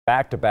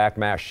Back-to-back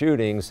mass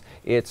shootings,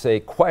 it's a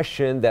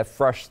question that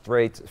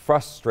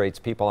frustrates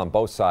people on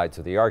both sides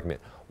of the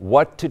argument.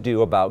 What to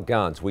do about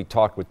guns? We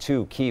talked with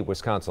two key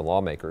Wisconsin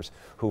lawmakers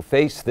who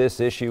face this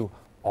issue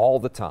all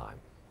the time.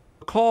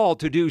 A call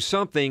to do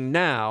something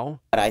now.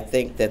 But I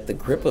think that the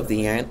grip of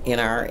the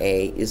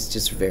NRA is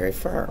just very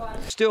firm.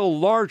 Still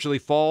largely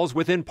falls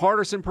within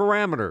partisan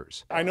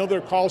parameters. I know there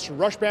are calls to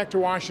rush back to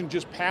Washington,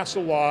 just pass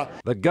a law.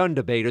 The gun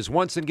debate is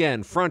once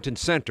again front and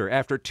center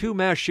after two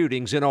mass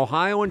shootings in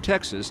Ohio and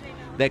Texas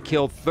that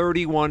killed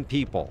 31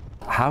 people.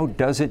 How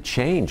does it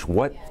change?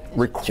 What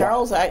requires?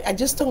 Charles, I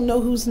just don't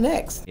know who's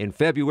next. In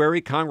February,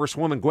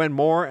 Congresswoman Gwen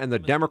Moore and the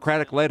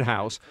Democratic-led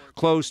House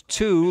closed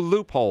two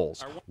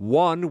loopholes.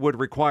 One would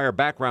require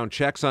background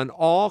checks on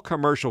all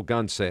commercial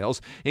gun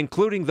sales,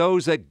 including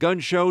those at gun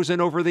shows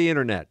and over the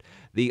internet.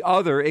 The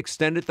other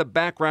extended the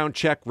background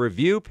check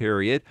review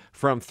period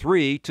from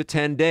 3 to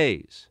 10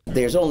 days.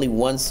 There's only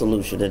one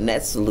solution, and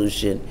that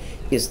solution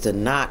is to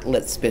not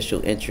let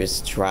special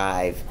interests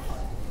drive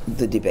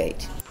the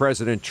debate.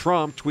 President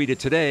Trump tweeted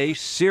today,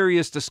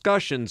 serious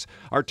discussions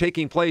are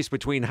taking place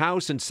between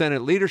House and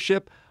Senate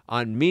leadership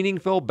on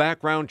meaningful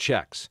background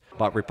checks.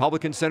 But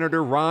Republican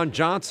Senator Ron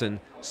Johnson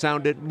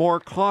sounded more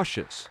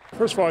cautious.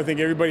 First of all, I think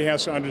everybody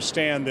has to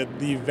understand that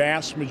the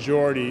vast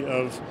majority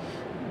of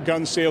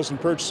gun sales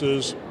and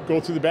purchases go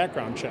through the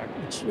background check.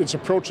 It's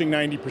approaching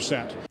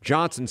 90%.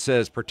 Johnson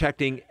says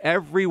protecting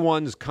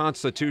everyone's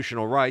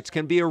constitutional rights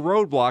can be a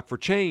roadblock for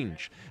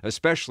change,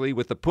 especially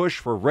with the push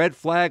for red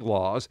flag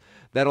laws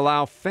that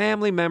allow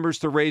family members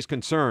to raise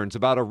concerns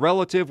about a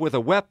relative with a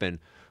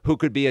weapon who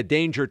could be a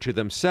danger to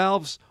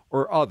themselves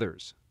or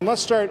others.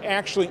 Let's start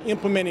actually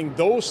implementing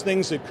those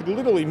things that could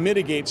literally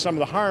mitigate some of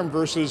the harm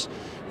versus,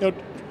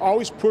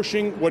 always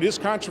pushing what is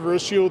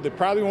controversial that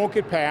probably won't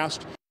get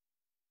passed.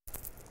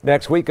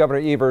 Next week,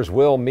 Governor Evers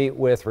will meet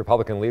with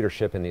Republican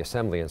leadership in the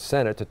Assembly and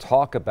Senate to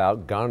talk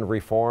about gun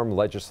reform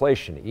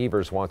legislation.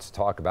 Evers wants to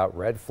talk about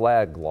red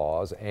flag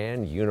laws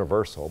and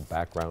universal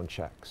background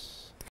checks.